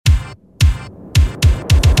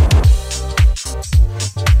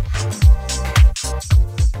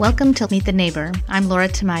Welcome to Meet the Neighbor. I'm Laura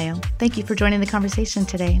Tamayo. Thank you for joining the conversation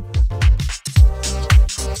today.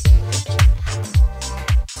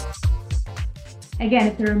 Again,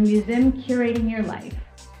 if there a museum curating your life,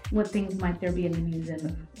 what things might there be in the Museum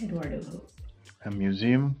of Eduardo Hu? A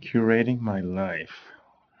museum curating my life.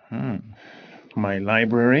 My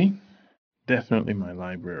library, definitely my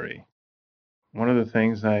library. One of the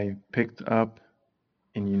things I picked up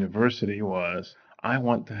in university was I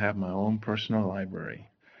want to have my own personal library.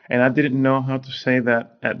 And I didn't know how to say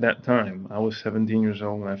that at that time. I was 17 years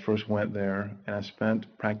old when I first went there, and I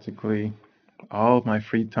spent practically all of my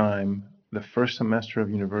free time the first semester of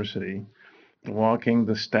university walking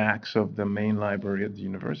the stacks of the main library at the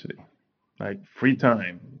university. Like free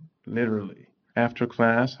time, literally. After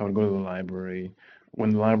class, I would go to the library. When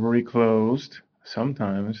the library closed,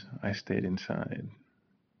 sometimes I stayed inside.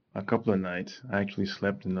 A couple of nights, I actually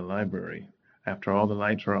slept in the library after all the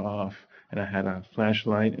lights were off, and I had a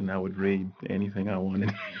flashlight, and I would read anything I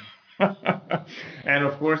wanted. And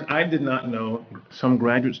of course, I did not know some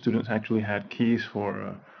graduate students actually had keys for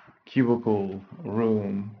a cubicle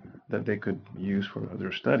room that they could use for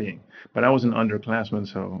their studying. But I was an underclassman,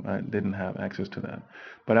 so I didn't have access to that.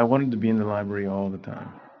 But I wanted to be in the library all the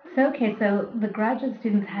time. So the graduate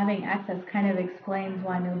students having access kind of explains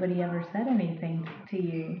why nobody ever said anything to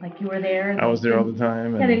you. Like you were there. I was there all the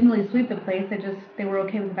time. Yeah, they didn't really sweep the place. They were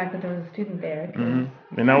okay with the fact that there was a student there.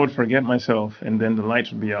 And I would forget myself, and then the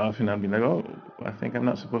lights would be off, and I'd be like, oh, I think I'm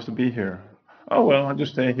not supposed to be here. Oh, well, I'll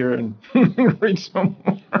just stay here and read some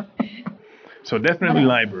more. So definitely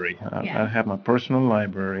library. I have my personal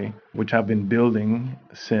library, which I've been building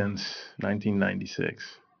since 1996.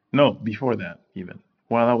 No, before that even.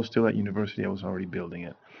 While I was still at university, I was already building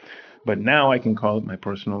it. But now I can call it my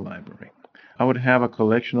personal library. I would have a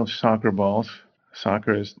collection of soccer balls.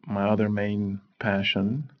 Soccer is my other main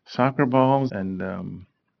passion. Soccer balls and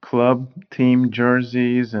club team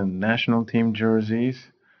jerseys and national team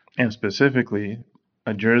jerseys. And specifically,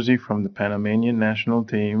 a jersey from the Panamanian national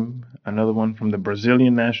team, another one from the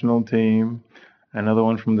Brazilian national team, another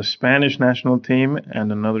one from the Spanish national team,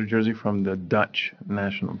 and another jersey from the Dutch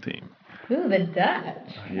national team. Ooh, the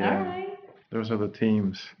Dutch. Yeah. All right. Those are the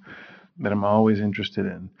teams that I'm always interested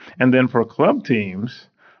in. And then for club teams,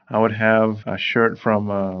 I would have a shirt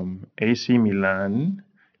from AC Milan,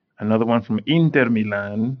 another one from Inter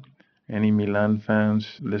Milan. Any Milan fans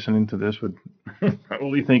listening to this would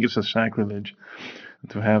probably think it's a sacrilege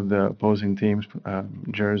to have the opposing team's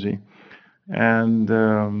jersey. And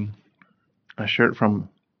a shirt from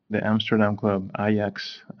the Amsterdam club,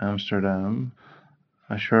 Ajax Amsterdam.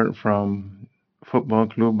 A shirt from Football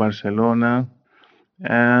Club Barcelona,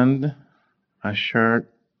 and a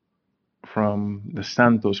shirt from the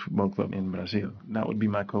Santos Football Club in Brazil. That would be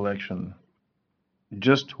my collection.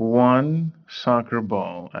 Just one soccer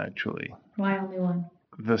ball, actually. Why only one?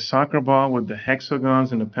 The soccer ball with the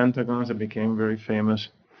hexagons and the pentagons that became very famous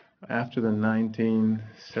after the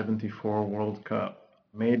 1974 World Cup,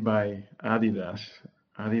 made by Adidas.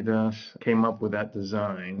 Adidas came up with that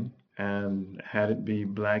design and had it be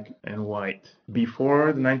black and white.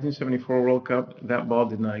 Before the 1974 World Cup, that ball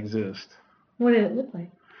did not exist. What did it look like?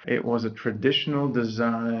 It was a traditional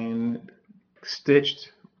design,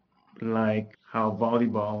 stitched like how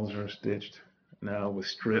volleyballs are stitched now with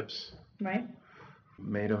strips. Right.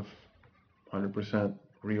 Made of 100%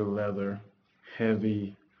 real leather,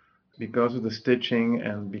 heavy. Because of the stitching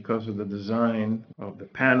and because of the design of the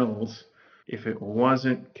panels, if it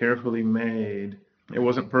wasn't carefully made, it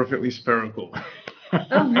wasn't perfectly spherical.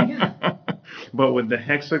 Oh my God. But with the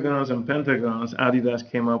hexagons and pentagons, Adidas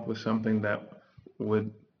came up with something that would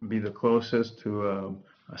be the closest to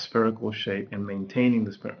a spherical shape and maintaining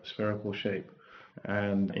the spherical shape,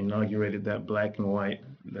 and inaugurated that black and white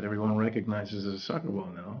that everyone recognizes as a soccer ball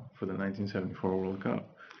now for the 1974 World Cup.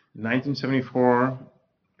 1974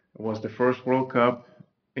 was the first World Cup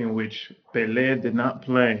in which Pelé did not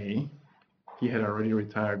play. He had already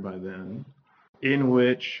retired by then, in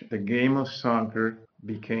which the game of soccer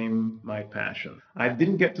became my passion. I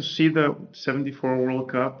didn't get to see the 74 World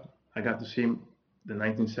Cup. I got to see the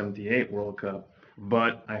 1978 World Cup,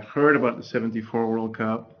 but I heard about the 74 World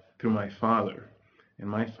Cup through my father. And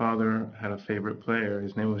my father had a favorite player.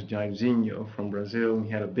 His name was Jairzinho from Brazil. He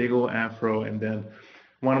had a big old afro, and then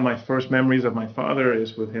one of my first memories of my father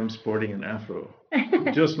is with him sporting an afro,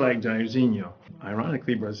 just like Jairzinho.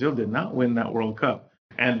 Ironically, Brazil did not win that World Cup.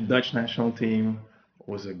 And the Dutch national team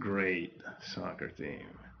was a great soccer team,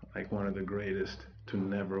 like one of the greatest to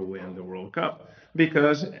never win the World Cup.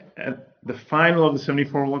 Because at the final of the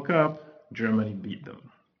 74 World Cup, Germany beat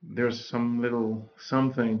them. There's some little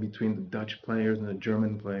something between the Dutch players and the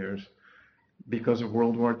German players because of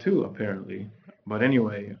World War II, apparently. But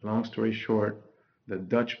anyway, long story short, the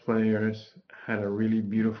Dutch players had a really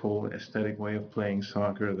beautiful aesthetic way of playing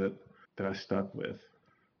soccer that I stuck with,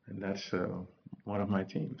 and that's one of my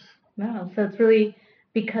teams. Wow. So it's really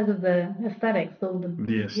because of the aesthetics, The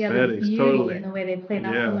yeah, the aesthetics, beauty totally. and the way they play.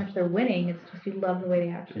 Not so Yeah. much they're winning; it's just you love the way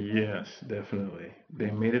they actually play. Yes, definitely.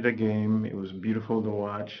 They made it a game. It was beautiful to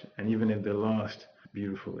watch, and even if they lost,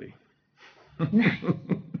 beautifully.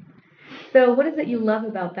 So, what is it you love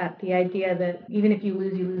about that? The idea that even if you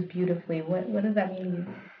lose beautifully. What does that mean to you?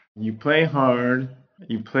 You play hard,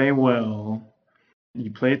 you play well,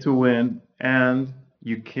 you play to win, and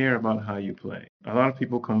you care about how you play. A lot of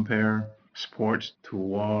people compare sports to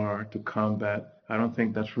war, to combat. I don't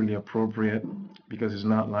think that's really appropriate because it's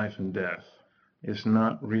not life and death. It's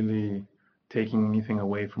not really taking anything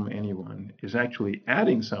away from anyone. It's actually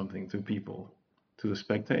adding something to people, to the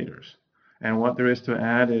spectators. And what there is to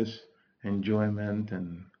add is enjoyment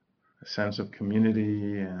and a sense of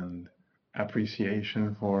community and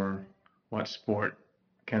appreciation for what sport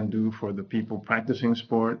can do for the people practicing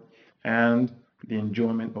sport and the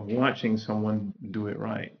enjoyment of watching someone do it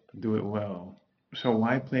right, do it well. So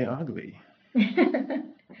why play ugly?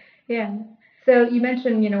 Yeah. So you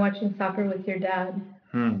mentioned, watching soccer with your dad.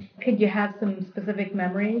 Hmm. Could you have some specific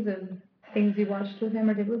memories of things you watched with him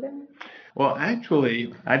or did with him? Well,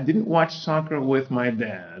 actually, I didn't watch soccer with my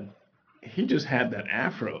dad. He just had that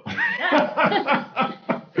afro.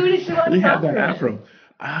 Who did you watch He had soccer that with?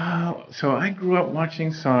 afro. So I grew up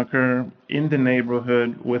watching soccer in the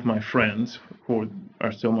neighborhood with my friends, who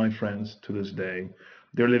are still my friends to this day.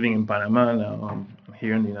 They're living in Panama now. I'm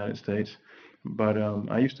here in the United States. But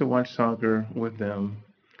I used to watch soccer with them.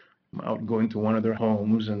 I would go into one of their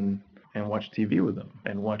homes and watch TV with them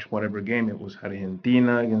and watch whatever game it was,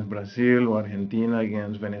 Argentina against Brazil or Argentina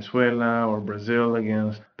against Venezuela or Brazil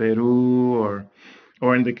against Peru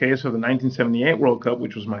or in the case of the 1978 World Cup,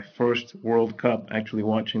 which was my first World Cup, actually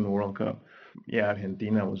watching the World Cup. Yeah,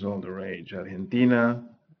 Argentina was all the rage. Argentina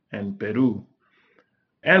and Peru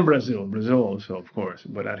and Brazil. Brazil also, of course,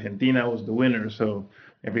 but Argentina was the winner, so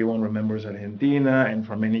everyone remembers Argentina. And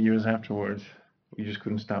for many years afterwards, we just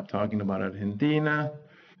couldn't stop talking about Argentina.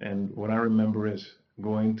 And what I remember is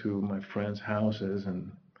going to my friends' houses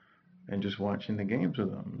and just watching the games with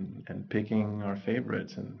them and picking our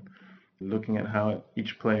favorites and looking at how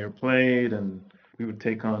each player played. And we would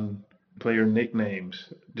take on player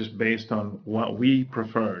nicknames just based on what we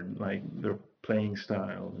preferred, like their playing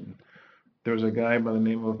style. And there was a guy by the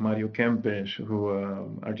name of Mario Kempes, who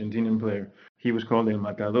Argentinian player. He was called El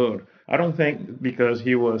Matador. I don't think because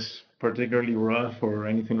he was particularly rough or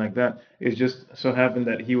anything like that. It just so happened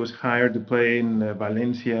that he was hired to play in the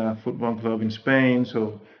Valencia football club in Spain,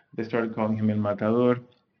 so they started calling him El Matador.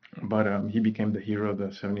 But he became the hero of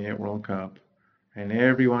the '78 World Cup, and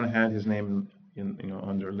everyone had his name,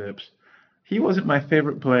 on their lips. He wasn't my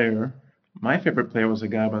favorite player. My favorite player was a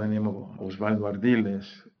guy by the name of Osvaldo Ardiles,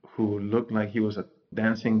 who looked like he was a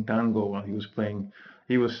dancing tango while he was playing.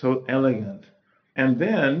 He was so elegant. And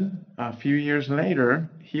then a few years later,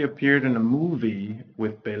 he appeared in a movie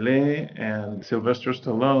with Pelé and Sylvester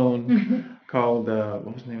Stallone called,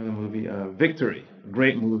 what was the name of the movie? Victory.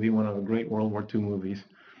 Great movie, one of the great World War II movies.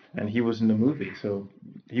 And he was in the movie, so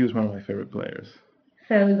he was one of my favorite players.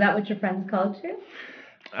 So is that what your friends called you?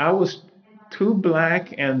 I was too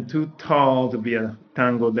black and too tall to be a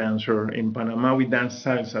tango dancer. In Panama, we dance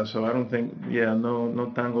salsa, so I don't think,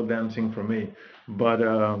 no tango dancing for me. But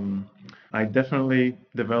I definitely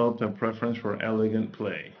developed a preference for elegant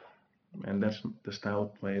play, and that's the style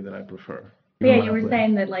of play that I prefer. Yeah, you were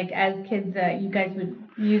saying that like as kids, you guys would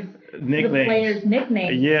use the players'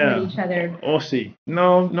 nicknames with each other. Aussie.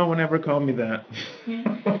 No one ever called me that.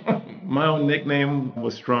 Yeah. My own nickname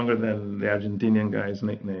was stronger than the Argentinian guy's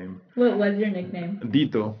nickname. What was your nickname?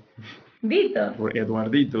 Dito. Dito. Or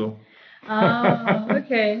Eduardito. Oh,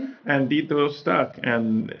 okay. And Dito stuck,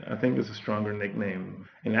 and I think it's a stronger nickname.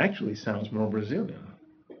 It actually sounds more Brazilian.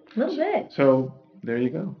 A little bit. So there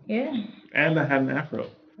you go. Yeah. And I had an afro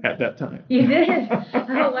at that time. You did?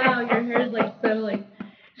 Oh wow, your hair's like so like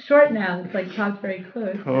short now. It's like cropped very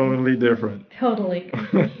close. Totally different. Totally.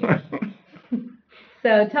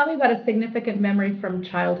 So tell me about a significant memory from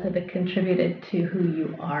childhood that contributed to who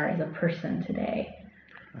you are as a person today.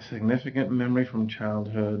 A significant memory from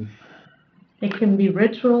childhood. It can be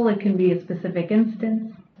ritual, it can be a specific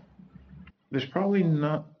instance. There's probably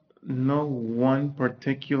no one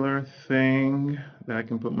particular thing that I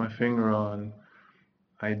can put my finger on.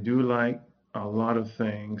 I do like a lot of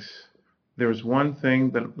things. There's one thing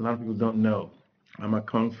that a lot of people don't know. I'm a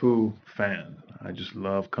Kung Fu fan. I just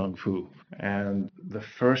love Kung Fu. And the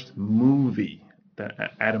first movie that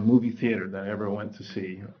at a movie theater that I ever went to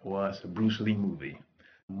see was a Bruce Lee movie.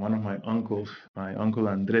 One of my uncles, my uncle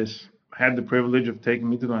Andres, had the privilege of taking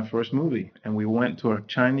me to my first movie. And we went to a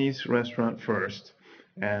Chinese restaurant first.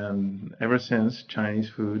 And ever since, Chinese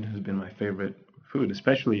food has been my favorite food,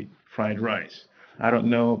 especially fried rice. I don't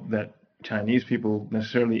know that Chinese people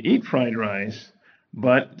necessarily eat fried rice,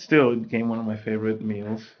 but still, it became one of my favorite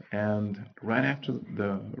meals. And right after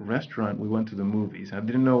the restaurant, we went to the movies. I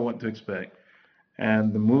didn't know what to expect.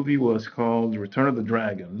 And the movie was called Return of the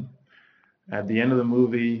Dragon. At the end of the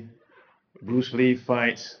movie, Bruce Lee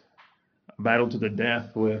fights a battle to the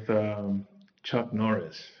death with Chuck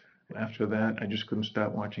Norris. After that, I just couldn't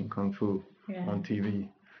stop watching Kung Fu on TV.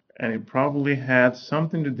 And it probably had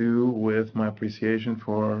something to do with my appreciation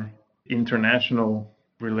for international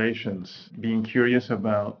relations, being curious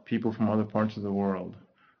about people from other parts of the world.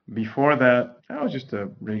 Before that, I was just a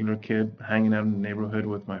regular kid hanging out in the neighborhood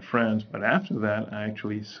with my friends. But after that, I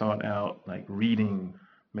actually sought out like reading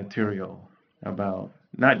material about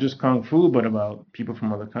not just Kung Fu, but about people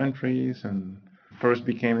from other countries. And first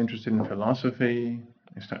became interested in philosophy.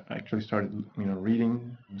 Actually started,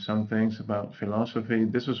 reading some things about philosophy.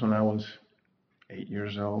 This was when I was 8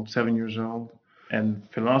 years old, 7 years old. And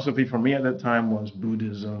philosophy for me at that time was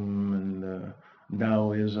Buddhism and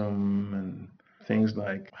Taoism and things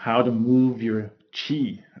like how to move your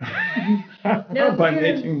chi by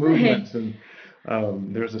making movements. And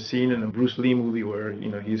there's a scene in a Bruce Lee movie where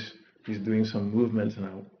he's doing some movements,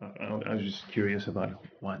 and I was just curious about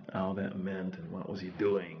what all that meant and what was he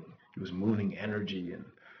doing. He was moving energy, and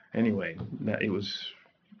anyway, that it was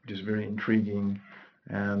just very intriguing,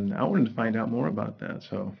 and I wanted to find out more about that.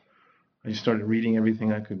 So I just started reading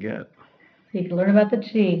everything I could get. So you can learn about the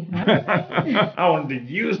chi. I wanted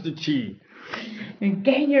to use the chi. And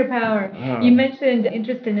gain your power. You mentioned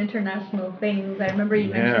interest in international things. I remember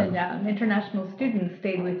you mentioned international students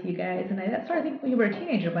stayed with you guys, and I started thinking you were a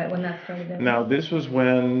teenager when that started. Now, this was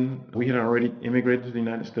when we had already immigrated to the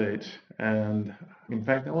United States, and in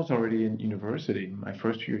fact, I was already in university, my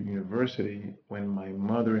first year at university, when my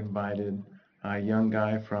mother invited a young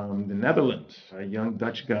guy from the Netherlands, a young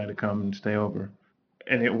Dutch guy, to come and stay over.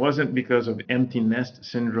 And it wasn't because of empty nest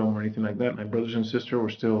syndrome or anything like that. My brothers and sister were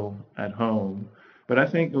still at home. But I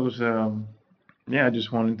think it was, I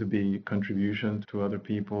just wanted to be a contribution to other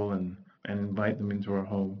people and invite them into our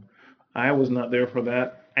home. I was not there for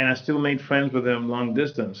that. And I still made friends with them long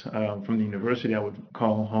distance. From the university, I would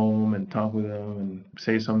call home and talk with them and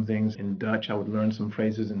say some things in Dutch. I would learn some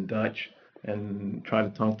phrases in Dutch and try to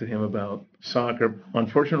talk to him about soccer.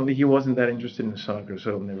 Unfortunately, he wasn't that interested in soccer,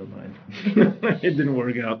 so never mind. It didn't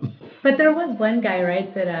work out. But there was one guy,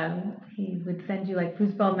 right, that he would send you like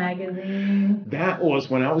football magazine. That was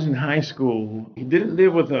when I was in high school. He didn't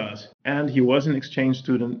live with us, and he was an exchange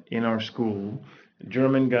student in our school. A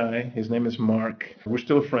German guy. His name is Mark. We're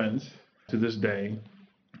still friends to this day.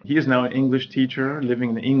 He is now an English teacher living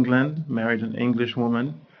in England, married an English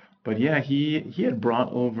woman. But yeah, he had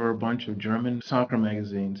brought over a bunch of German soccer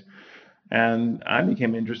magazines, and I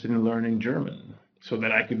became interested in learning German so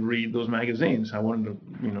that I could read those magazines. I wanted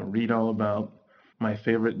to, read all about my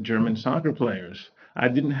favorite German soccer players. I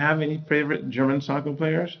didn't have any favorite German soccer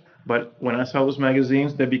players, but when I saw those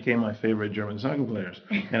magazines, they became my favorite German soccer players,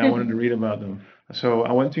 and I wanted to read about them. So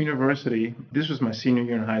I went to university. This was my senior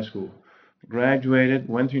year in high school. Graduated,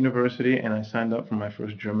 went to university, and I signed up for my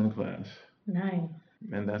first German class. Nice.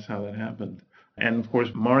 And that's how that happened. And of course,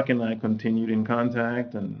 Mark and I continued in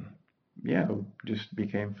contact, and just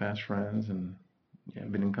became fast friends, and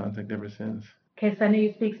been in contact ever since. Okay, so I know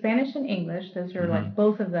you speak Spanish and English. Those are like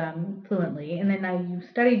both of them fluently. And then now you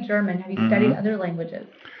studied German. Have you studied other languages?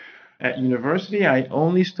 At university, I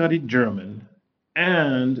only studied German.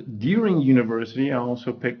 And during university, I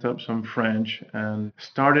also picked up some French and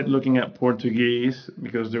started looking at Portuguese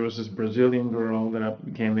because there was this Brazilian girl that I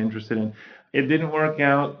became interested in. It didn't work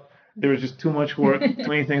out. There was just too much work, too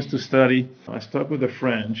many things to study. I stuck with the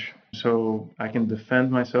French so I can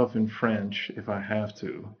defend myself in French if I have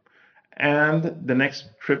to. And the next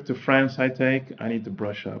trip to France I take, I need to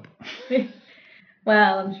brush up.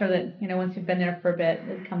 Well, I'm sure that, once you've been there for a bit,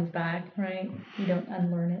 it comes back, right? You don't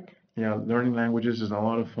unlearn it. Yeah, learning languages is a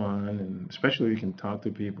lot of fun, and especially you can talk to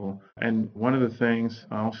people. And one of the things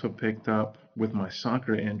I also picked up with my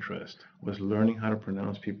soccer interest was learning how to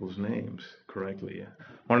pronounce people's names correctly.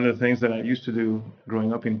 One of the things that I used to do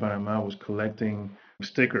growing up in Panama was collecting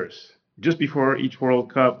stickers. Just before each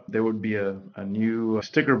World Cup, there would be a new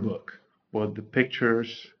sticker book with the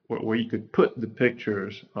pictures, where you could put the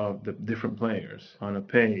pictures of the different players on a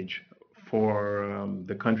page for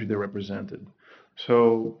the country they represented.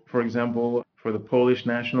 So, for example, for the Polish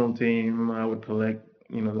national team, I would collect,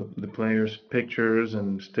 the players' pictures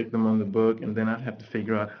and stick them on the book, and then I'd have to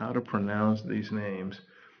figure out how to pronounce these names.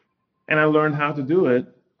 And I learned how to do it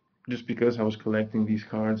just because I was collecting these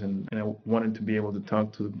cards and I wanted to be able to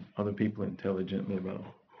talk to other people intelligently about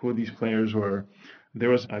who these players were. There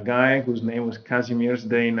was a guy whose name was Kazimierz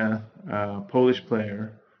Zdejna, a Polish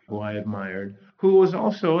player who I admired, who was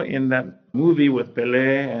also in that movie with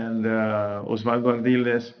Pelé and Osvaldo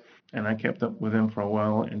Ardiles. And I kept up with him for a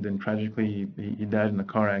while, and then tragically he died in a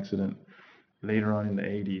car accident later on in the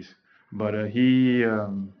 80s. But he,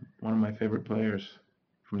 one of my favorite players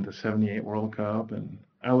from the '78 World Cup, and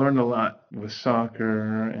I learned a lot with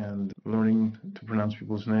soccer and learning to pronounce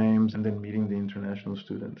people's names, and then meeting the international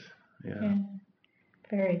students. Yeah.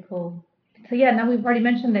 Very cool. So yeah, now we've already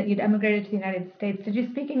mentioned that you'd emigrated to the United States. Did you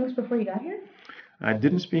speak English before you got here? I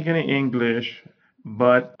didn't speak any English,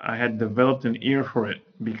 but I had developed an ear for it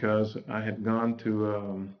because I had gone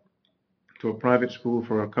to a private school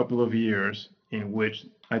for a couple of years in which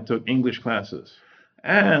I took English classes.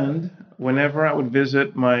 And whenever I would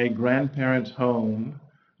visit my grandparents' home,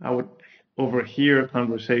 I would overhear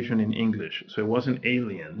conversation in English. So it wasn't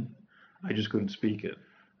alien, I just couldn't speak it.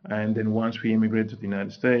 And then once we immigrated to the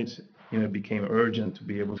United States, it became urgent to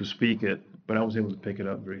be able to speak it, but I was able to pick it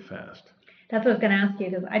up very fast. That's what I was going to ask you,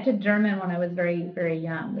 because I took German when I was very, very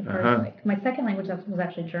young. The first, my second language was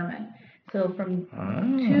actually German. So from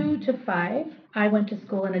 2 to 5, I went to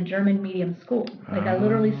school in a German medium school. Like I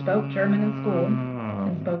literally spoke German in school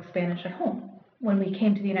and spoke Spanish at home. When we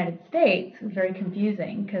came to the United States, it was very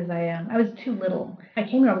confusing because I was too little. I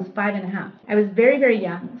came here, I was 5 and a half. I was very, very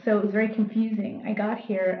young, so it was very confusing. I got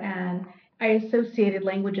here and I associated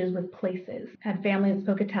languages with places. I had family that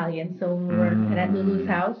spoke Italian, so when we were at Aunt Lulu's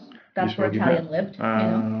house, that's where Italian lived.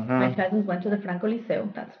 My cousins went to the Franco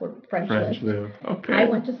Liceu, that's where French lived. Okay. I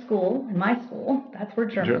went to school, in my school, that's where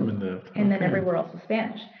German lived. And then everywhere else was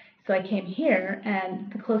Spanish. So I came here,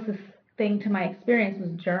 and the closest thing to my experience was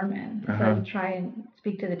German. So I would try and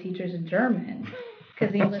speak to the teachers in German,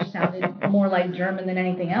 because English sounded more like German than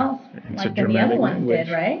anything else, like than the other ones did,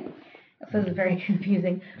 right? So it was very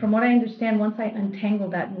confusing. From what I understand, once I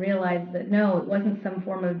untangled that and realized that no, it wasn't some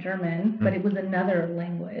form of German, but it was another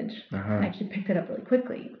language, I actually picked it up really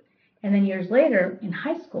quickly. And then years later, in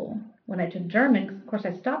high school, when I took German, of course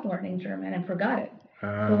I stopped learning German and forgot it.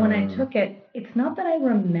 But when I took it, it's not that I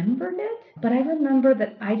remembered it, but I remember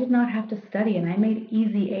that I did not have to study, and I made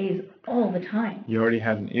easy A's all the time. You already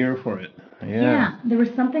had an ear for it. Yeah, there was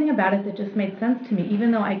something about it that just made sense to me,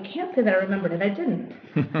 even though I can't say that I remembered it. I didn't.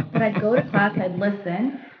 But I'd go to class, I'd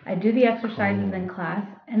listen, I'd do the exercises in class,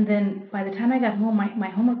 and then by the time I got home, my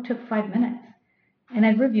homework took 5 minutes. And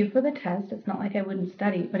I'd review for the test. It's not like I wouldn't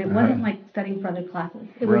study, but it wasn't like studying for other classes.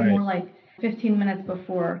 It was more like 15 minutes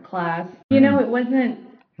before class. It wasn't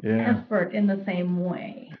effort in the same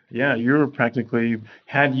way. Yeah, you're practically,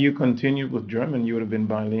 had you continued with German, you would have been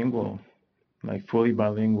bilingual, like fully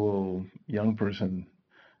bilingual young person.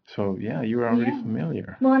 So yeah, you were already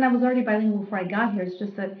familiar. Well, and I was already bilingual before I got here. It's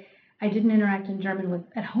just that I didn't interact in German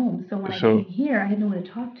at home. So when I came here, I had no one to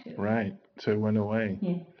talk to. Right. So it went away.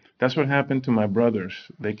 Yeah. That's what happened to my brothers.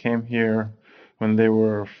 They came here when they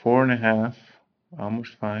were 4 and a half,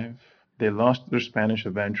 almost 5. They lost their Spanish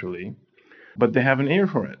eventually, but they have an ear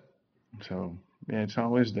for it. So yeah, it's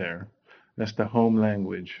always there. That's the home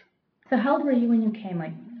language. So how old were you when you came?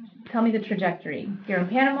 Like, tell me the trajectory. You're in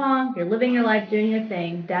Panama, you're living your life, doing your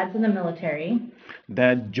thing. Dad's in the military.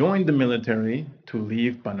 Dad joined the military to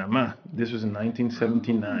leave Panama. This was in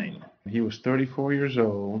 1979. He was 34 years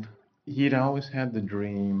old. He'd always had the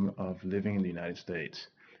dream of living in the United States.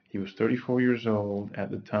 He was 34 years old at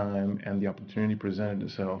the time, and the opportunity presented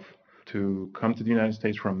itself to come to the United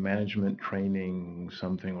States for a management training,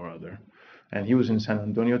 something or other. And he was in San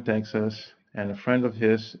Antonio, Texas, and a friend of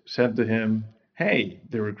his said to him, hey,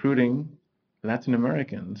 they're recruiting Latin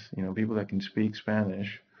Americans, people that can speak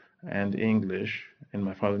Spanish and English, and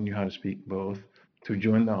my father knew how to speak both, to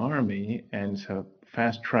join the Army, and it's a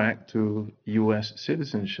fast track to U.S.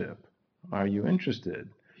 citizenship. Are you interested?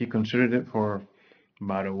 He considered it for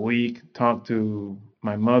about a week, talked to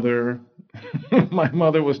my mother. My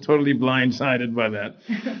mother was totally blindsided by that.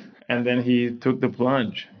 And then he took the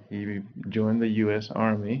plunge. He joined the U.S.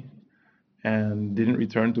 Army and didn't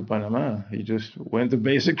return to Panama. He just went to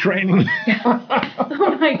basic training.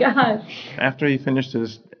 Oh my gosh. After he finished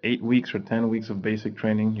his 8 weeks or 10 weeks of basic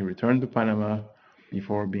training, he returned to Panama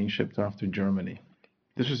before being shipped off to Germany.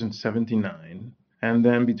 This was in '79. And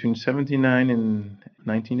then between '79 and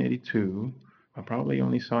 1982, I probably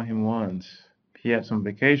only saw him once. He had some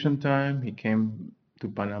vacation time. He came to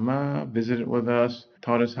Panama, visited with us,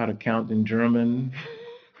 taught us how to count in German.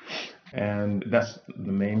 And that's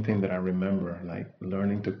the main thing that I remember, like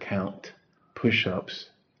learning to count push-ups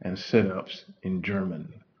and sit-ups in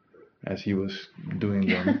German as he was doing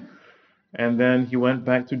them. And then he went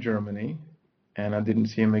back to Germany, and I didn't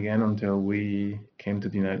see him again until we came to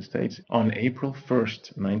the United States on April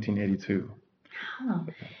 1st, 1982. Oh,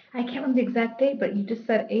 I can't remember the exact date, but you just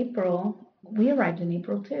said April. We arrived in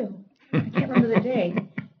April too. I can't remember the date.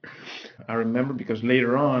 I remember because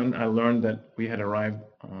later on I learned that we had arrived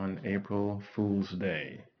on April Fool's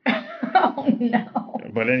Day. Oh, no.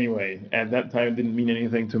 But anyway, at that time it didn't mean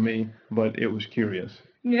anything to me, but it was curious.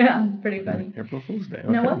 Yeah, it's pretty funny. April Fool's Day.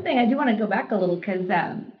 Okay. Now, one thing I do want to go back a little because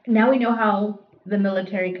now we know how the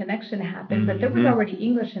military connection happened, but there was already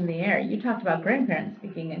English in the air. You talked about grandparents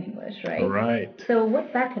speaking in English, right? Right. So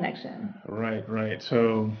what's that connection? Right.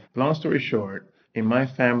 So long story short, in my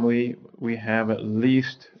family, we have at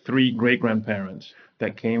least 3 great-grandparents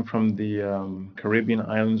that came from the Caribbean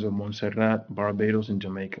islands of Montserrat, Barbados, and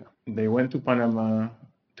Jamaica. They went to Panama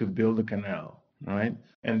to build a canal, right?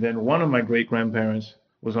 And then one of my great-grandparents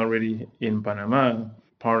was already in Panama,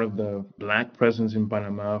 part of the black presence in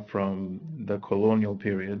Panama from the colonial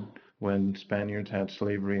period when Spaniards had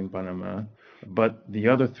slavery in Panama. But the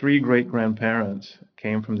other 3 great-grandparents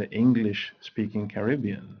came from the English-speaking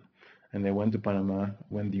Caribbean. And they went to Panama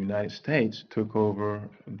when the United States took over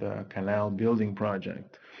the canal building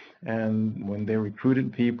project. And when they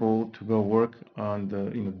recruited people to go work on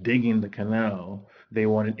digging the canal, they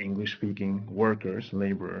wanted English-speaking workers,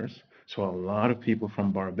 laborers. So a lot of people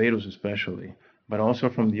from Barbados especially, but also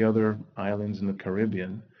from the other islands in the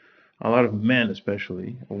Caribbean, a lot of men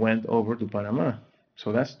especially, went over to Panama.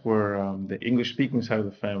 So that's where the English-speaking side of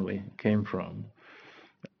the family came from.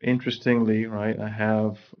 Interestingly, right, I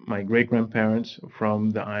have my great-grandparents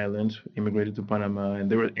from the islands immigrated to Panama,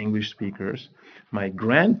 and they were English speakers. My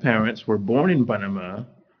grandparents were born in Panama,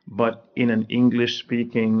 but in an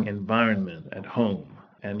English-speaking environment at home.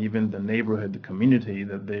 And even the neighborhood, the community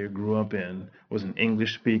that they grew up in was an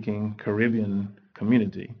English-speaking Caribbean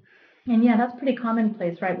community. And yeah, that's pretty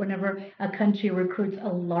commonplace, right? Whenever a country recruits a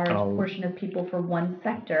large portion of people for one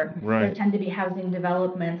sector, there tend to be housing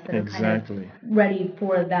developments that are kind of ready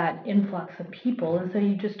for that influx of people. And so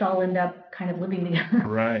you just all end up kind of living together.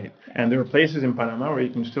 Right. And there are places in Panama where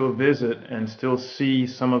you can still visit and still see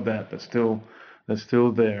some of that's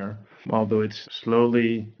still there, although it's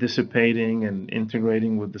slowly dissipating and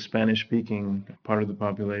integrating with the Spanish-speaking part of the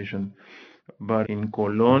population. But in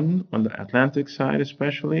Colón, on the Atlantic side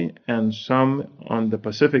especially, and some on the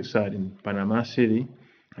Pacific side in Panama City,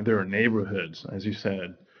 there are neighborhoods, as you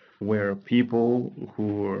said, where people who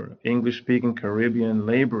were English-speaking Caribbean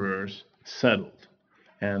laborers settled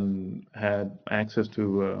and had access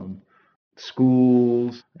to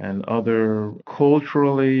schools and other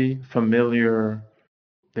culturally familiar.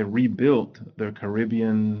 They rebuilt their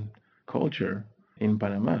Caribbean culture in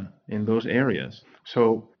Panama, in those areas.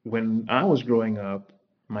 So when I was growing up,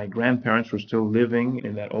 my grandparents were still living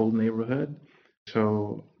in that old neighborhood.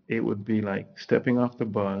 So it would be like stepping off the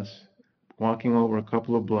bus, walking over a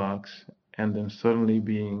couple of blocks, and then suddenly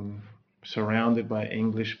being surrounded by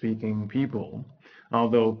English-speaking people.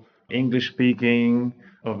 Although English-speaking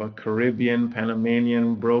of a Caribbean,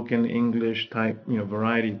 Panamanian, broken English type,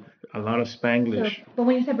 variety, a lot of Spanglish. So, but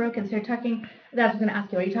when you said broken, so you're talking, that's what I was going to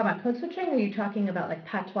ask you, are you talking about code switching, or are you talking about like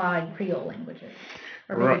patois and Creole languages?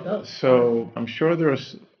 Or maybe both? So I'm sure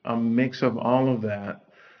there's a mix of all of that.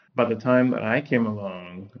 By the time that I came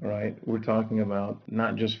along, right, we're talking about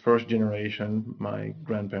not just first generation, my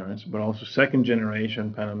grandparents, but also second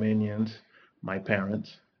generation Panamanians, my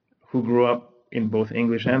parents, who grew up in both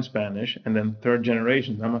English and Spanish, and then third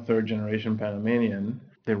generation, I'm a third generation Panamanian.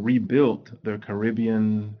 They rebuilt their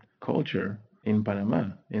Caribbean culture in Panama,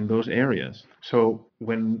 in those areas. So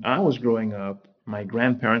when I was growing up, my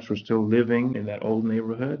grandparents were still living in that old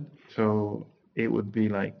neighborhood. So it would be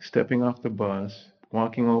like stepping off the bus,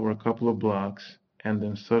 walking over a couple of blocks, and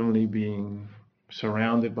then suddenly being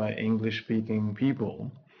surrounded by English-speaking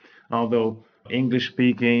people. Although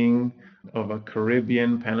English-speaking of a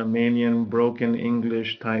Caribbean, Panamanian, broken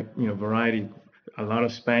English type, variety, a lot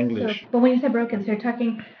of Spanglish. So, but when you said broken, so you're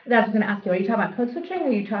talking, that's what I was going to ask you, are you talking about code switching, or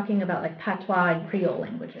are you talking about like patois and Creole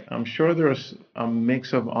languages? I'm sure there's a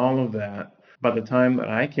mix of all of that. By the time that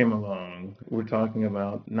I came along, we're talking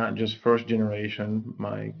about not just first generation,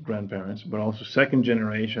 my grandparents, but also second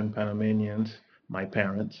generation Panamanians, my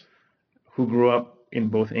parents, who grew up in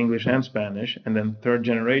both English and Spanish, and then third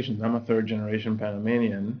generation, I'm a third generation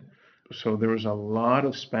Panamanian. So there was a lot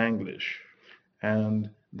of Spanglish. And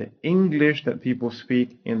the English that people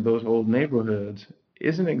speak in those old neighborhoods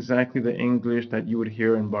isn't exactly the English that you would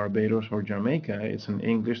hear in Barbados or Jamaica. It's an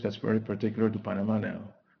English that's very particular to Panama now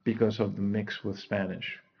because of the mix with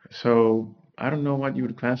Spanish. So I don't know what you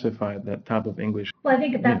would classify that type of English. Well, I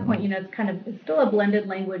think at that point, it's still a blended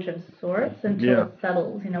language of sorts until it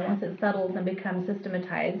settles. Once it settles and becomes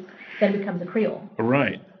systematized, then it becomes a Creole.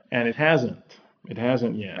 Right. And it hasn't. It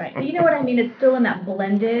hasn't yet. Right. But you know what I mean? It's still in that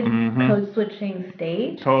blended code switching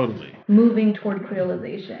stage. Totally. Moving toward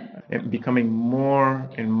creolization. And becoming more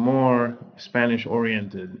and more Spanish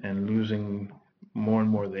oriented and losing more and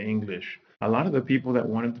more the English. A lot of the people that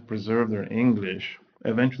wanted to preserve their English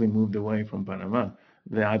eventually moved away from Panama.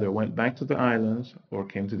 They either went back to the islands or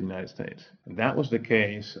came to the United States. That was the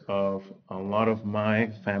case of a lot of my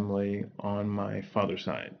family on my father's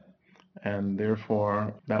side. And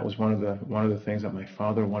therefore, that was one of the things that my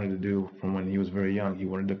father wanted to do from when he was very young. He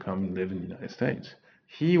wanted to come and live in the United States.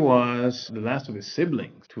 He was the last of his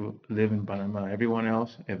siblings to live in Panama. Everyone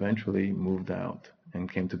else eventually moved out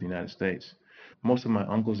and came to the United States. Most of my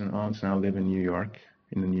uncles and aunts now live in New York,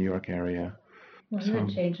 in the New York area. Well, you're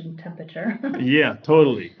a change in temperature. Yeah,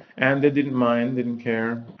 totally. And they didn't mind, didn't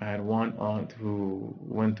care. I had one aunt who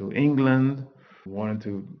went to England, wanted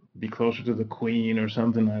to be closer to the Queen or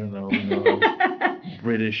something, I don't know,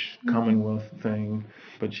 British Commonwealth thing.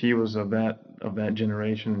 But she was of that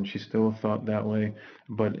generation, and she still thought that way.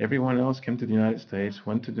 But everyone else came to the United States,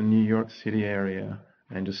 went to the New York City area,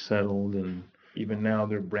 and just settled. And even now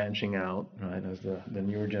they're branching out, right, as the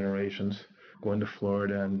newer generations, going to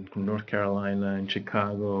Florida and North Carolina and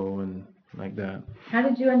Chicago and like that. How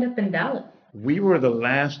did you end up in Dallas? We were the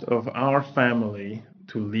last of our family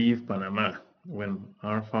to leave Panama. When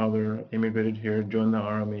our father immigrated here, joined the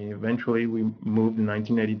army, eventually we moved in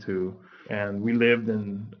 1982, and we lived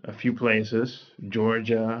in a few places,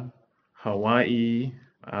 Georgia, Hawaii,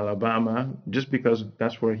 Alabama, just because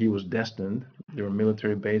that's where he was destined. There were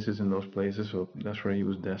military bases in those places, so that's where he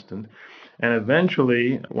was destined. And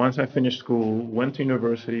eventually, once I finished school, went to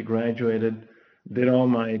university, graduated, did all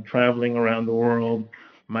my traveling around the world.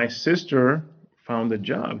 My sister found a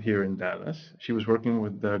job here in Dallas. She was working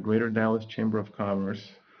with the Greater Dallas Chamber of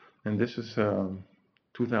Commerce, and this is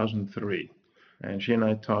 2003. And she and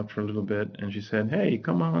I talked for a little bit, and she said, "Hey,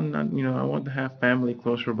 come on, I want to have family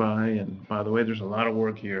closer by, and by the way, there's a lot of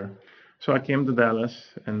work here." So I came to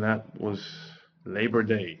Dallas, and that was Labor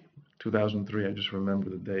Day, 2003. I just remember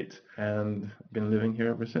the date, and been living here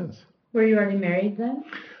ever since. Were you already married then?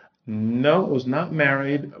 No, was not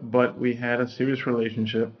married, but we had a serious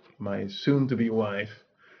relationship. My soon-to-be wife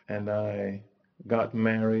and I got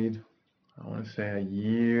married, I want to say a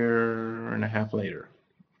year and a half later,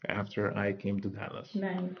 after I came to Dallas.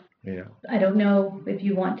 Nice. Yeah. I don't know if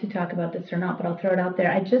you want to talk about this or not, but I'll throw it out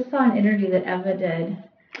there. I just saw an interview that Eva did.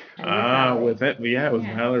 With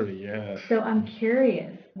Valerie, yeah. So I'm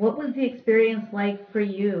curious, what was the experience like for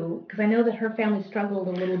you? Because I know that her family struggled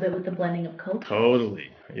a little bit with the blending of culture.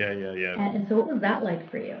 Totally. Yeah. And so what was that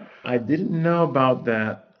like for you? I didn't know about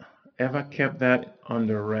that. Eva kept that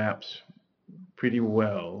under wraps pretty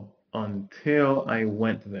well until I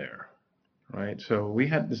went there, right? So we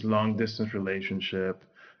had this long distance relationship,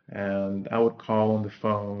 and I would call on the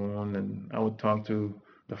phone, and I would talk to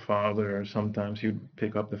the father. Sometimes he would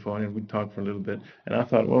pick up the phone and we'd talk for a little bit. And I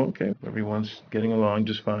thought, well, okay, everyone's getting along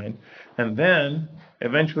just fine. And then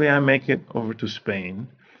eventually I make it over to Spain,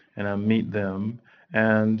 and I meet them,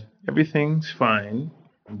 and everything's fine.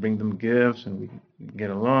 I bring them gifts, and we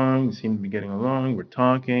get along. We seem to be getting along. We're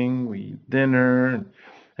talking. We eat dinner,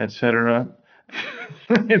 etc.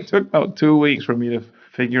 It took about 2 weeks for me to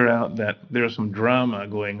figure out that there's some drama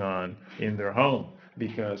going on in their home,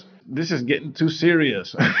 because this is getting too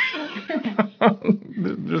serious.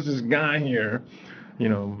 There's this guy here,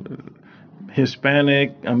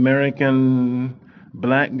 Hispanic, American,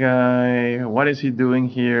 black guy. What is he doing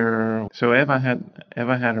here? So Eva had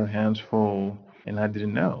her hands full, and I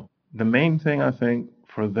didn't know. The main thing, I think,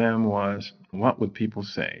 for them was, what would people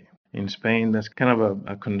say? In Spain, that's kind of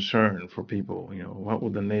a concern for people. What will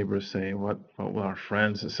the neighbors say? What will our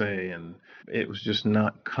friends say? And it was just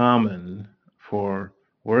not common for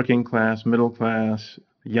working class, middle class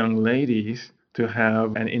young ladies to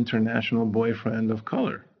have an international boyfriend of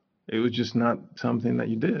color. It was just not something that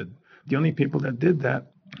you did. The only people that did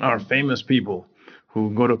that are famous people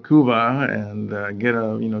who go to Cuba and get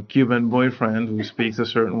a Cuban boyfriend who speaks a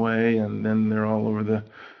certain way, and then they're all over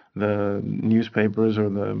the newspapers, or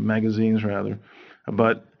the magazines rather.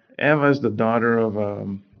 But Eva's the daughter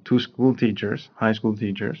of two school teachers, high school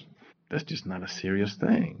teachers. That's just not a serious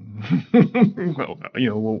thing.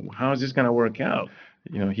 Well, how is this going to work out?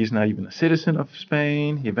 He's not even a citizen of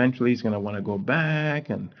Spain. Eventually, he's going to want to go back.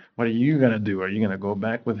 And what are you going to do? Are you going to go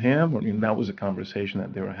back with him? Or, that was a conversation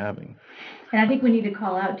that they were having. And I think we need to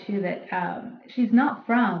call out, too, that she's not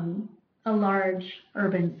from a large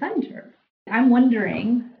urban center. I'm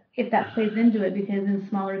wondering if that plays into it, because in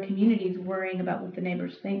smaller communities, worrying about what the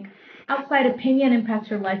neighbors think, outside opinion impacts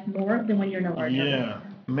your life more than when you're in a large urban center.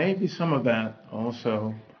 Maybe some of that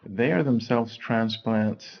also. They are themselves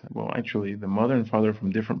transplants. Well, actually, the mother and father are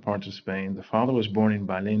from different parts of Spain. The father was born in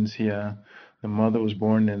Valencia. The mother was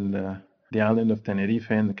born in the island of Tenerife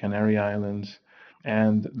in the Canary Islands.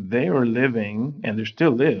 And they are living, and they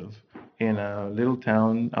still live, in a little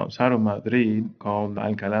town outside of Madrid called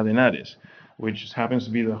Alcalá de Henares, which happens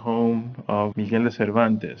to be the home of Miguel de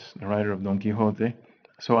Cervantes, the writer of Don Quixote.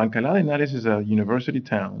 So Alcalá de Henares is a university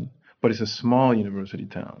town, but it's a small university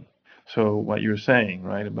town. So what you're saying,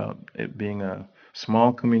 right, about it being a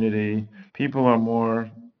small community, people are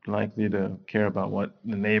more likely to care about what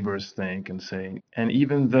the neighbors think and say. And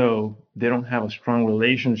even though they don't have a strong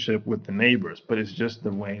relationship with the neighbors, but it's just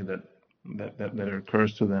the way that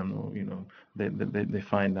occurs to them, they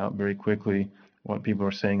find out very quickly what people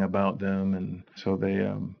are saying about them, and so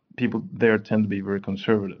people there tend to be very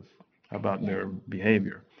conservative about their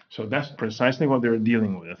behavior. So that's precisely what they're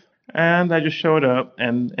dealing with. And I just showed up,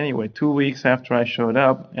 and anyway, 2 weeks after I showed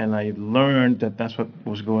up and I learned that that's what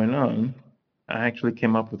was going on, I actually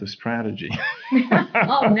came up with a strategy.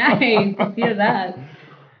 Oh, nice. Let's hear that.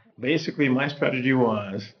 Basically, my strategy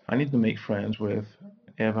was, I need to make friends with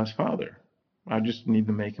Eva's father. I just need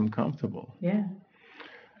to make him comfortable. Yeah.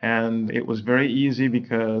 And it was very easy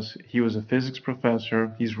because he was a physics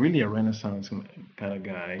professor. He's really a Renaissance kind of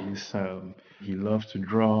guy. He loves to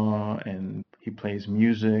draw, and he plays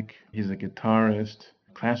music. He's a guitarist,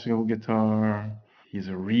 classical guitar. He's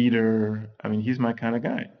a reader. I mean, he's my kind of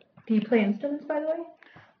guy. Do you play instruments, by the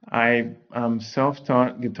way? I'm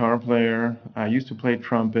self-taught guitar player. I used to play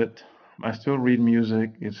trumpet. I still read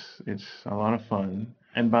music. It's a lot of fun.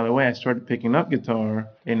 And by the way, I started picking up guitar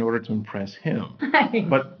in order to impress him.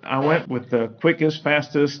 But I went with the quickest,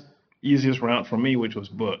 fastest, easiest route for me, which was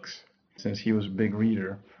books, since he was a big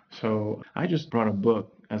reader. So I just brought a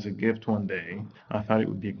book as a gift one day. I thought it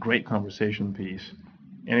would be a great conversation piece,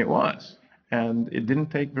 and it was. And it didn't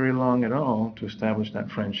take very long at all to establish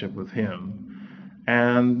that friendship with him.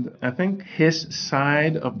 And I think his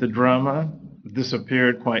side of the drama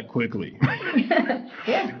disappeared quite quickly.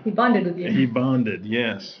 Yeah, he bonded with you. He bonded,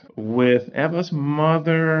 yes. With Eva's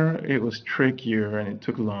mother, it was trickier, and it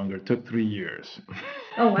took longer. It took 3 years.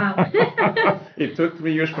 Oh, wow. It took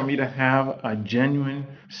 3 years for me to have a genuine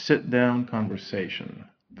sit-down conversation.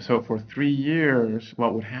 So for 3 years,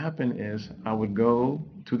 what would happen is I would go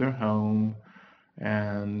to their home,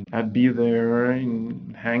 and I'd be there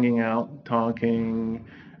and hanging out, talking,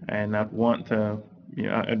 and I'd want to,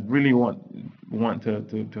 I'd really want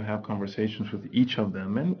to have conversations with each of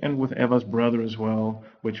them, and with Eva's brother as well,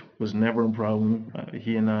 which was never a problem.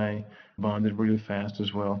 He and I bonded really fast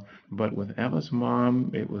as well. But with Eva's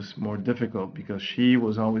mom, it was more difficult because she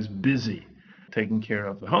was always busy taking care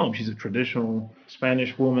of the home. She's a traditional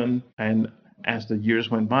Spanish woman, and as the years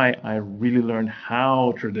went by, I really learned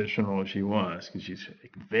how traditional she was, because she's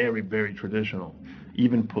very, very traditional,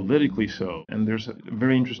 even politically so. And there's a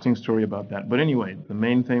very interesting story about that. But anyway, the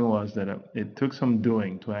main thing was that it took some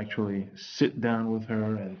doing to actually sit down with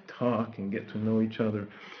her and talk and get to know each other.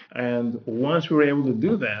 And once we were able to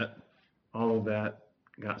do that, all of that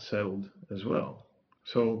got settled as well.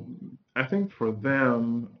 So I think for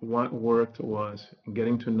them, what worked was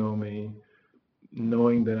getting to know me,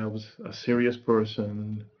 knowing that I was a serious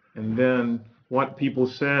person, and then what people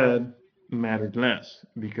said mattered less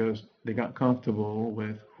because they got comfortable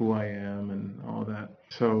with who I am and all that.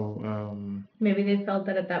 So maybe they felt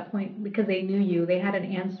that at that point, because they knew you, they had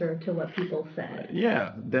an answer to what people said.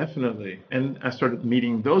 Yeah, definitely. And I started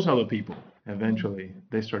meeting those other people. Eventually,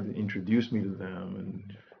 they started to introduce me to them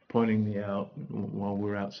and pointing me out while we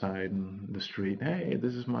were outside in the street. Hey,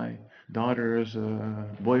 this is my daughter's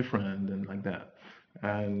boyfriend, and like that.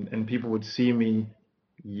 And people would see me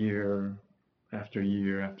year after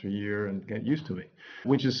year after year and get used to me,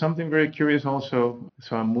 which is something very curious also.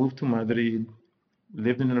 So I moved to Madrid,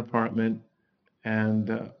 lived in an apartment,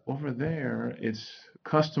 and over there it's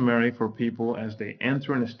customary for people as they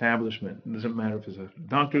enter an establishment, it doesn't matter if it's a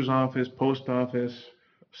doctor's office, post office,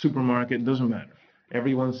 supermarket, it doesn't matter.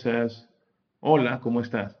 Everyone says, hola, ¿cómo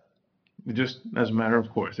estás? Just as a matter of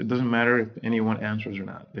course. It doesn't matter if anyone answers or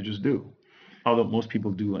not. They just do. Although most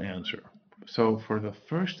people do answer. So for the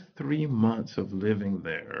first 3 months of living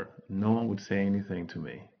there, no one would say anything to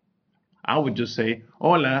me. I would just say,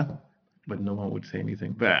 hola, but no one would say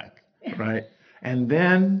anything back, right? And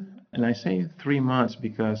then, and I say 3 months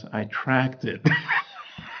because I tracked it.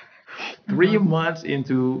 3 months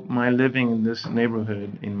into my living in this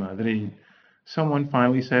neighborhood in Madrid, someone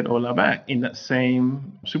finally said hola back in that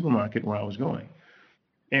same supermarket where I was going.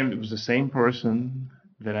 And it was the same person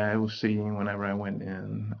that I was seeing whenever I went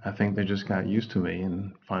in. I think they just got used to me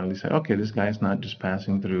and finally said, okay, this guy's not just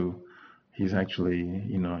passing through. He's actually,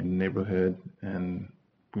 in the neighborhood, and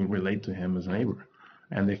we relate to him as a neighbor.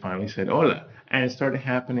 And they finally said hola. And it started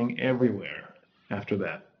happening everywhere after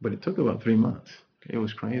that. But it took about 3 months. It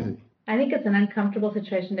was crazy. I think it's an uncomfortable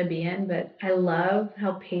situation to be in, but I love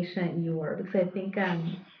how patient you were, because I think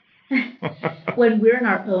when we're in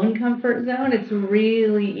our own comfort zone, it's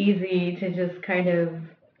really easy to just kind of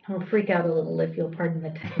freak out a little, if you'll pardon the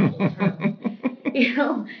technical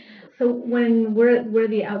term. So when we're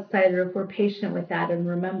the outsider, if we're patient with that and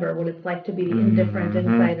remember what it's like to be the indifferent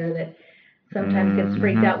insider that sometimes gets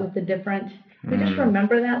freaked out with the different, we just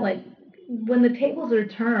remember that, like, when the tables are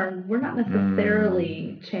turned, we're not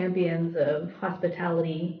necessarily champions of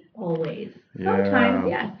hospitality always. Sometimes,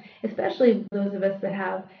 yeah. Especially those of us that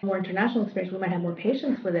have more international experience, we might have more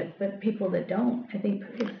patience with it. But people that don't, I think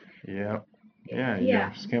it's... Yeah,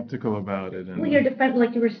 you're skeptical about it. Well, you're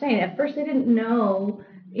like you were saying, at first they didn't know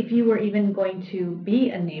if you were even going to be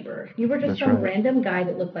a neighbor. You were just some random guy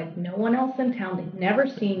that looked like no one else in town. They'd never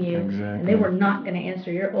seen you. Exactly. And they were not going to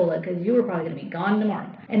answer your hola because you were probably going to be gone tomorrow.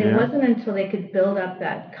 And it wasn't until they could build up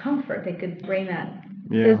that comfort, they could bring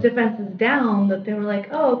those defenses down, that they were like,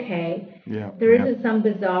 oh, okay, there isn't some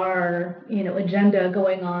bizarre, agenda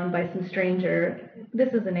going on by some stranger.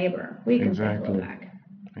 This is a neighbor. We can say hello back.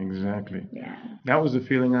 Exactly. Yeah. That was the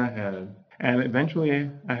feeling I had. And eventually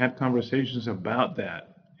I had conversations about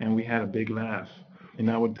that, and we had a big laugh. And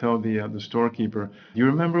I would tell the storekeeper, you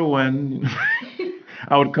remember when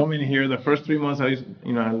I would come in here the first 3 months I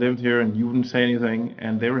lived here, and you wouldn't say anything,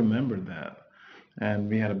 and they remembered that. And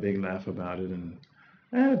we had a big laugh about it, and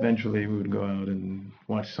eventually we would go out and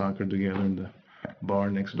watch soccer together in the bar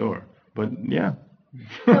next door. But yeah.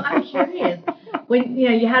 So I'm curious. When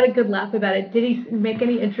you had a good laugh about it, did he make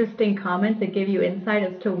any interesting comments that gave you insight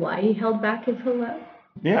as to why he held back his hello?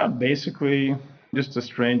 Yeah, basically, just a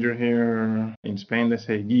stranger here. In Spain, they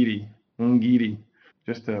say guiri, un guiri,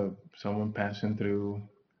 just someone passing through,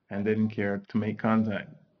 and they didn't care to make contact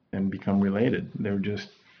and become related. They were just,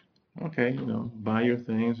 okay, buy your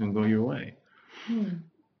things and go your way.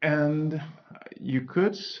 And you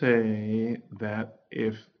could say that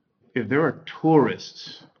if there are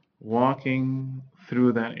tourists walking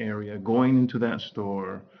through that area, going into that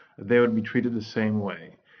store, they would be treated the same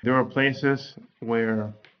way. There are places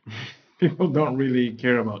where people don't really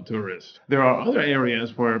care about tourists. There are other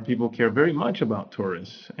areas where people care very much about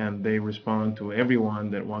tourists, and they respond to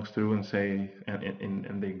everyone that walks through and say,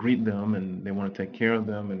 and they greet them, and they want to take care of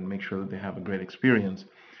them and make sure that they have a great experience.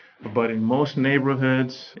 But in most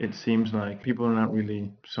neighborhoods, it seems like people are not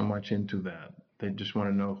really so much into that. They just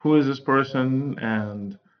want to know, who is this person,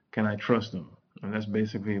 and can I trust them? And that's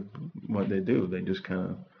basically what they do. They just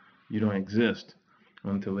you don't exist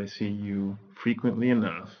until they see you frequently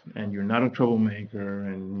enough, and you're not a troublemaker,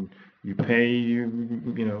 and you pay,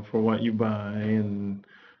 for what you buy and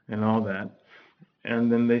all that.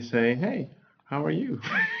 And then they say, hey, how are you?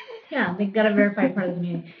 Yeah, they got to verify part of the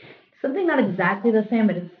community. Something not exactly the same,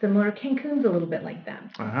 but it's similar. Cancun's a little bit like that.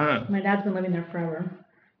 My dad's been living there forever.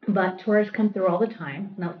 But tourists come through all the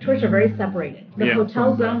time. Now, tourists are very separated. The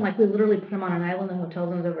hotel zone, like we literally put them on an island, the hotel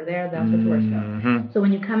zone's over there, that's where tourists go. So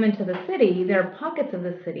when you come into the city, there are pockets of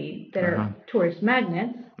the city that are tourist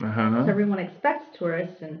magnets. So everyone expects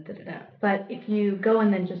tourists and da-da-da. But if you go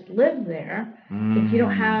and then just live there, if you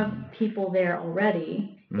don't have people there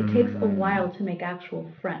already, it takes a while to make actual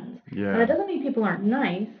friends. Now, that doesn't mean people aren't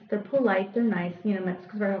nice. They're polite, they're nice.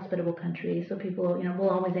 Mexico's a very hospitable country, so people, will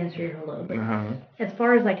always answer your hello. But as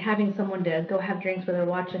far as like having someone to go have drinks with or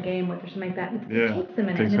watch a game with or something like that, it takes a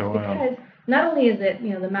minute. And it's because not only is it,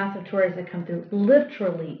 the massive tourists that come through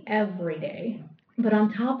literally every day, but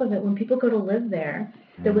on top of it, when people go to live there,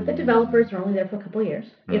 they're with the developers who are only there for a couple of years.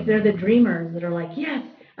 If they're the dreamers that are like, yes,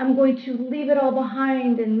 I'm going to leave it all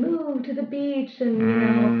behind and move to the beach, and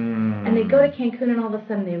and they go to Cancun, and all of a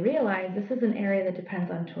sudden they realize this is an area that depends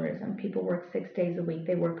on tourism. People work 6 days a week.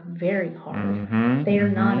 They work very hard. They are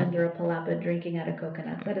not under a palapa drinking out of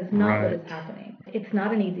coconuts. That is not what is happening. It's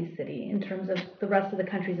not an easy city in terms of the rest of the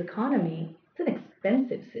country's economy. It's an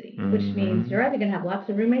expensive city, which means you're either going to have lots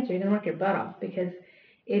of roommates or you're going to work your butt off, because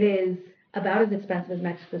it is about as expensive as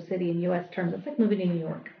Mexico City in U.S. terms. It's like moving to New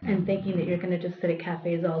York and thinking that you're going to just sit at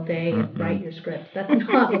cafes all day and write your scripts. That's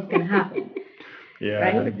not what's going to happen. Yeah,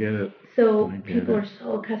 right? I get it. So people are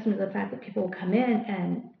so accustomed to the fact that people will come in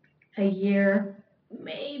and a year,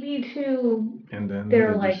 maybe two, and then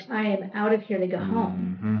they're like, I am out of here, they go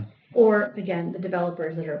home. Or again, the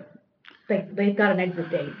developers that are like, they've got an exit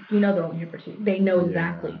date. You know they're only here for they know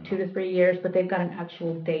exactly 2 to 3 years, but they've got an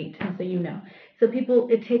actual date, and so you know. So people,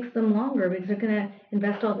 it takes them longer because they're going to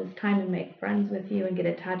invest all this time and make friends with you and get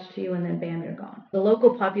attached to you, and then bam, you're gone. The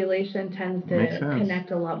local population tends to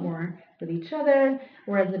connect a lot more with each other,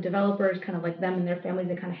 whereas the developers, kind of like them and their families,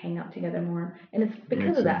 they kind of hang out together more. And it's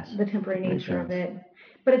because of that, the temporary nature of it.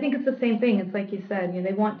 But I think it's the same thing. It's like you said,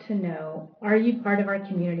 they want to know, are you part of our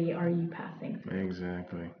community? Are you passing through?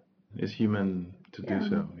 Exactly. It's human to do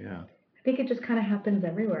so, yeah. I think it just kind of happens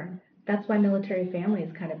everywhere. That's why military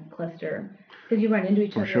families kind of cluster, because you run into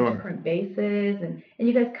each other at different bases, and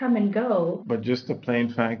you guys come and go. But just the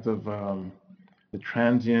plain fact of the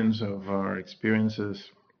transience of our experiences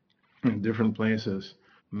in different places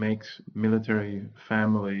makes military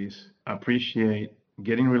families appreciate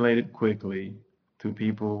getting related quickly to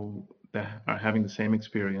people that are having the same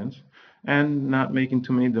experience and not making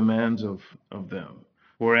too many demands of them.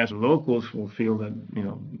 Whereas locals will feel that,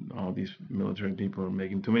 all these military people are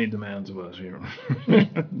making too many demands of us here.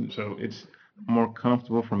 So it's more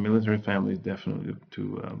comfortable for military families definitely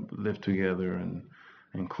to live together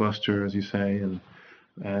and cluster, as you say,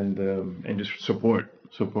 and just support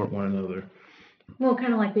one another. Well,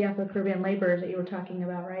 kind of like the Afro-Caribbean laborers that you were talking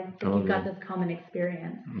about, right? So you've got this common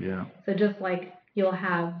experience. Yeah. So just like you'll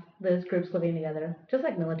have those groups living together, just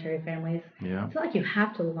like military families. Yeah. It's not like you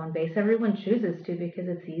have to live on base. Everyone chooses to because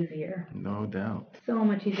it's easier. No doubt. So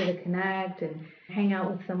much easier to connect and hang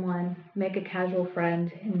out with someone, make a casual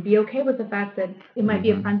friend, and be okay with the fact that it might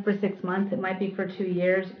be a friend for 6 months, it might be for 2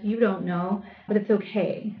 years. You don't know, but it's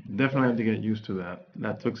okay. Definitely had to get used to that.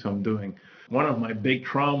 That took some doing. One of my big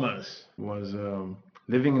traumas was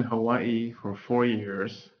living in Hawaii for 4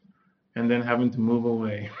 years and then having to move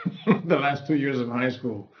away the last 2 years of high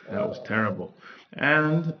school. That was terrible.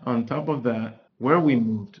 And on top of that, where we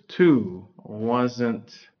moved to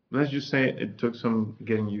wasn't, let's just say it took some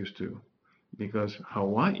getting used to, because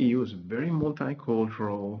Hawaii was a very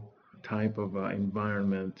multicultural type of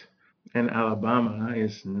environment, and Alabama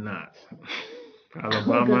is not.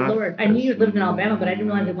 Alabama. Oh, good Lord. I knew you lived in Alabama, but I didn't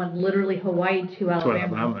realize it went literally Hawaii to Alabama. To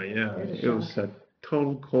Alabama, yeah. It was a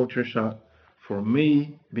total culture shock for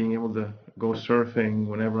me, being able to go surfing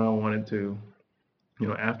whenever I wanted to,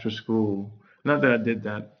 after school. Not that I did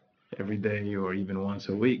that every day or even once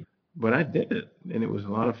a week, but I did it, and it was a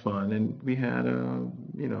lot of fun. And we had,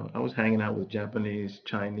 I was hanging out with Japanese,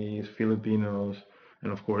 Chinese, Filipinos,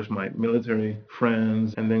 and of course my military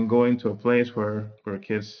friends, and then going to a place where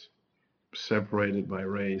kids separated by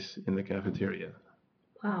race in the cafeteria.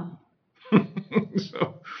 Wow.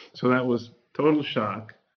 So that was total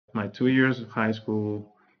shock. My 2 years of high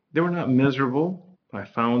school, they were not miserable. I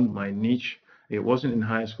found my niche. It wasn't in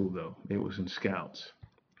high school though. It was in Scouts.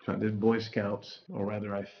 So I did Boy Scouts, or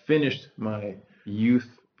rather I finished my youth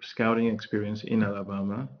scouting experience in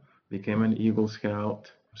Alabama, became an Eagle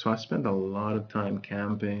Scout. So I spent a lot of time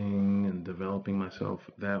camping and developing myself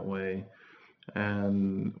that way.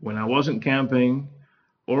 And when I wasn't camping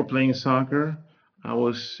or playing soccer, I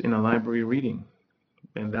was in a library reading.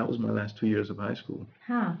 And that was my last 2 years of high school.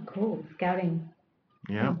 Huh, cool. Scouting.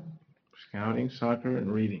 Yeah. Scouting, soccer,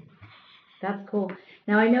 and reading. That's cool.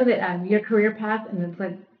 Now I know that your career path, and it's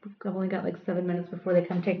like, I've only got like 7 minutes before they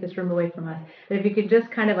come take this room away from us. But if you could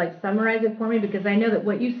just kind of like summarize it for me, because I know that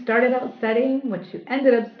what you started out studying, what you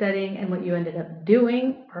ended up studying, and what you ended up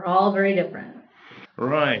doing are all very different.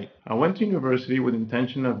 Right. I went to university with the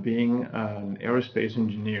intention of being an aerospace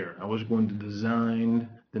engineer. I was going to design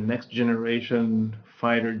the next generation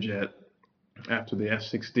fighter jet after the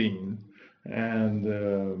F-16.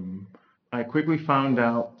 And I quickly found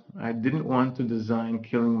out I didn't want to design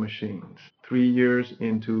killing machines 3 years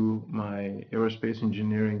into my aerospace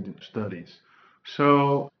engineering studies.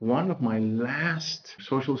 So one of my last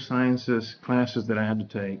social sciences classes that I had to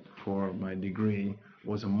take for my degree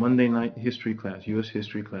was a Monday night history class, U.S.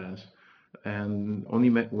 history class, and only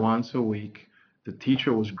met once a week. The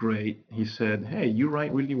teacher was great. He said, "Hey, you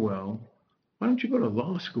write really well. Why don't you go to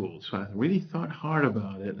law school?" So I really thought hard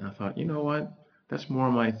about it, and I thought, you know what? That's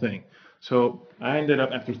more my thing. So I ended up,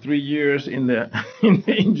 after 3 years in the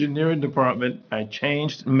engineering department, I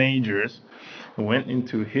changed majors, went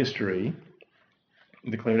into history,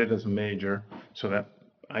 declared it as a major so that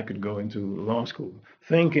I could go into law school,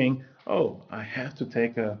 thinking, oh, I have to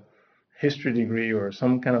take a history degree or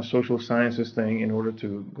some kind of social sciences thing in order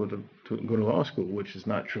to go to law school, which is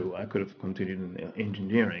not true. I could have continued in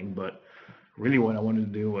engineering, but really what I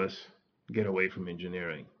wanted to do was get away from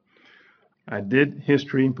engineering. I did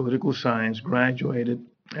history and political science, graduated,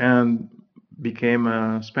 and became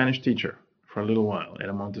a Spanish teacher for a little while at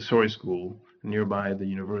a Montessori school nearby the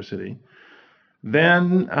university.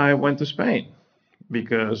 Then I went to Spain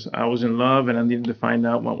because I was in love and I needed to find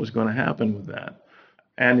out what was going to happen with that.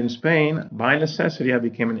 And in Spain, by necessity, I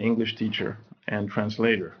became an English teacher and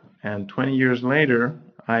translator. And 20 years later,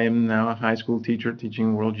 I am now a high school teacher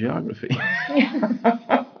teaching world geography.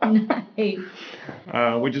 Nice.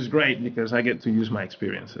 Which is great because I get to use my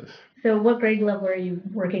experiences. So what grade level are you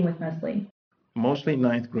working with mostly? Mostly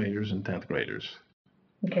 9th graders and 10th graders.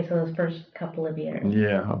 Okay, so those first couple of years.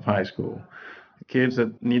 Yeah, of high school. Kids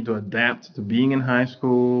that need to adapt to being in high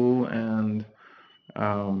school. And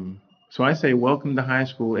so I say welcome to high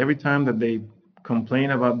school. Every time that they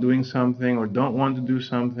complain about doing something or don't want to do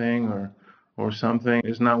something or something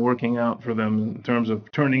is not working out for them in terms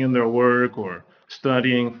of turning in their work or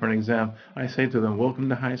studying for an exam, I say to them, welcome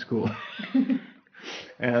to high school.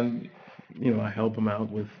 And, I help them out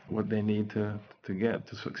with what they need to get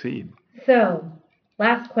to succeed. So,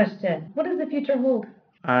 last question. What does the future hold?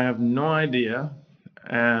 I have no idea,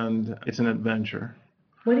 and it's an adventure.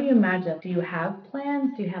 What do you imagine? Do you have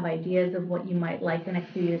plans? Do you have ideas of what you might like the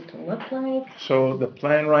next few years to look like? So the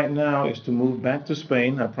plan right now is to move back to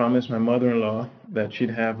Spain. I promised my mother-in-law that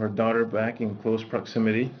she'd have her daughter back in close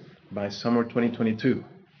proximity by summer 2022.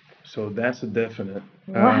 So that's a definite.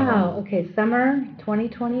 Wow. Okay, summer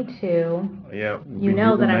 2022. Yeah. You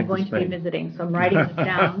know that I'm going to be visiting, so I'm writing this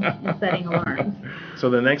down and setting alarms.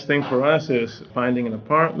 So the next thing for us is finding an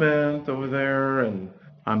apartment over there, and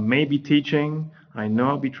I may be teaching. I know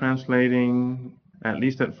I'll be translating, at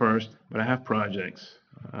least at first, but I have projects.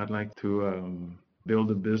 I'd like to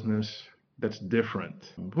build a business that's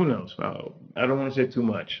different. Who knows? I don't want to say too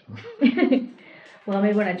much. Well,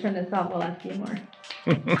 maybe when I turn this off, I'll ask you more.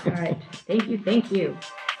 All right. Thank you.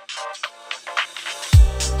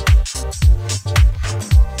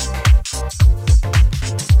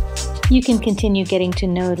 You can continue getting to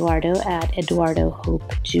know Eduardo at Eduardo Hope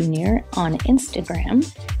Jr. on Instagram.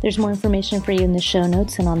 There's more information for you in the show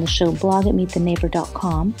notes and on the show blog at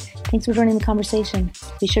meettheneighbor.com. Thanks for joining the conversation.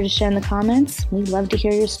 Be sure to share in the comments. We'd love to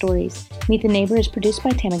hear your stories. Meet the Neighbor is produced by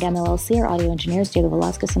Tamagam LLC. Our audio engineers Diego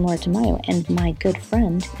Velasquez and Laura Tamayo. And my good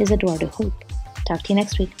friend is Eduardo Hope. Talk to you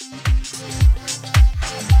next week.